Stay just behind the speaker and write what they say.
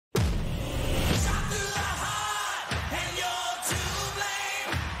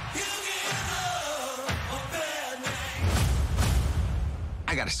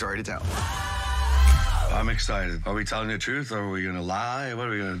story to tell. I'm excited. Are we telling the truth or are we gonna lie? What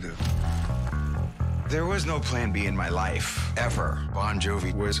are we gonna do? There was no plan B in my life, ever. Bon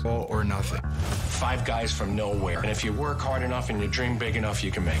Jovi was all or nothing. 5 guys from nowhere. And if you work hard enough and you dream big enough,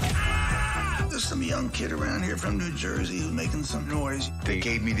 you can make it. There's some young kid around here from New Jersey who's making some noise. They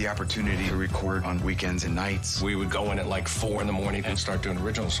gave me the opportunity to record on weekends and nights. We would go in at like 4 in the morning and start doing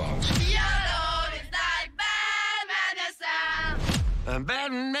original songs. And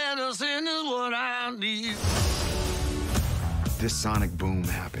bad medicine is what I need. This sonic boom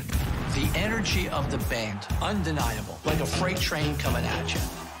happened. The energy of the band, undeniable, like a freight train coming at you.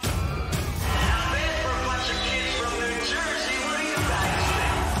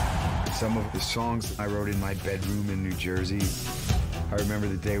 Some of the songs I wrote in my bedroom in New Jersey. I remember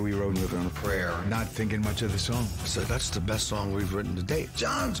the day we wrote Living on a Prayer, not thinking much of the song. So that's the best song we've written to date.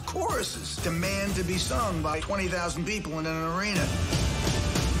 John's choruses demand to be sung by 20,000 people in an arena.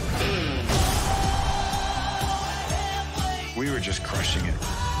 We were just crushing it.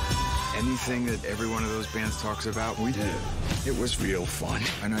 Anything that every one of those bands talks about, we did. It was real fun.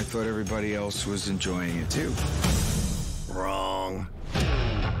 And I thought everybody else was enjoying it too. Wrong.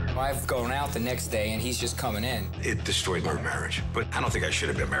 I've gone out the next day and he's just coming in. It destroyed our marriage, but I don't think I should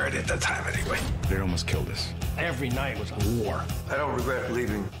have been married at that time anyway. It almost killed us. Every night was a war. I don't regret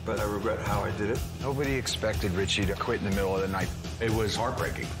leaving, but I regret how I did it. Nobody expected Richie to quit in the middle of the night. It was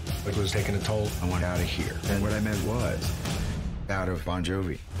heartbreaking. It was taking a toll. I want out of here. And what I meant was, out of Bon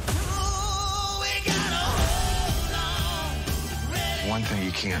Jovi. One thing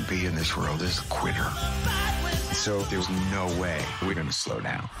you can't be in this world is a quitter. So there's no way we're gonna slow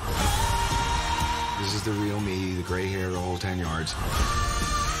down. This is the real me, the gray hair, the whole 10 yards.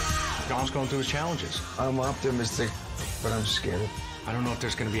 John's going through his challenges. I'm optimistic, but I'm scared. I don't know if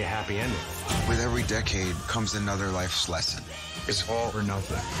there's going to be a happy ending. With every decade comes another life's lesson. It's all or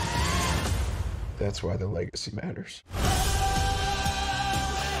nothing. That's why the legacy matters.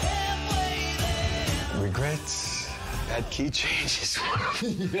 Regrets. That key change is one of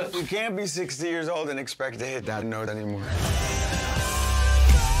them. You can't be 60 years old and expect to hit that note anymore.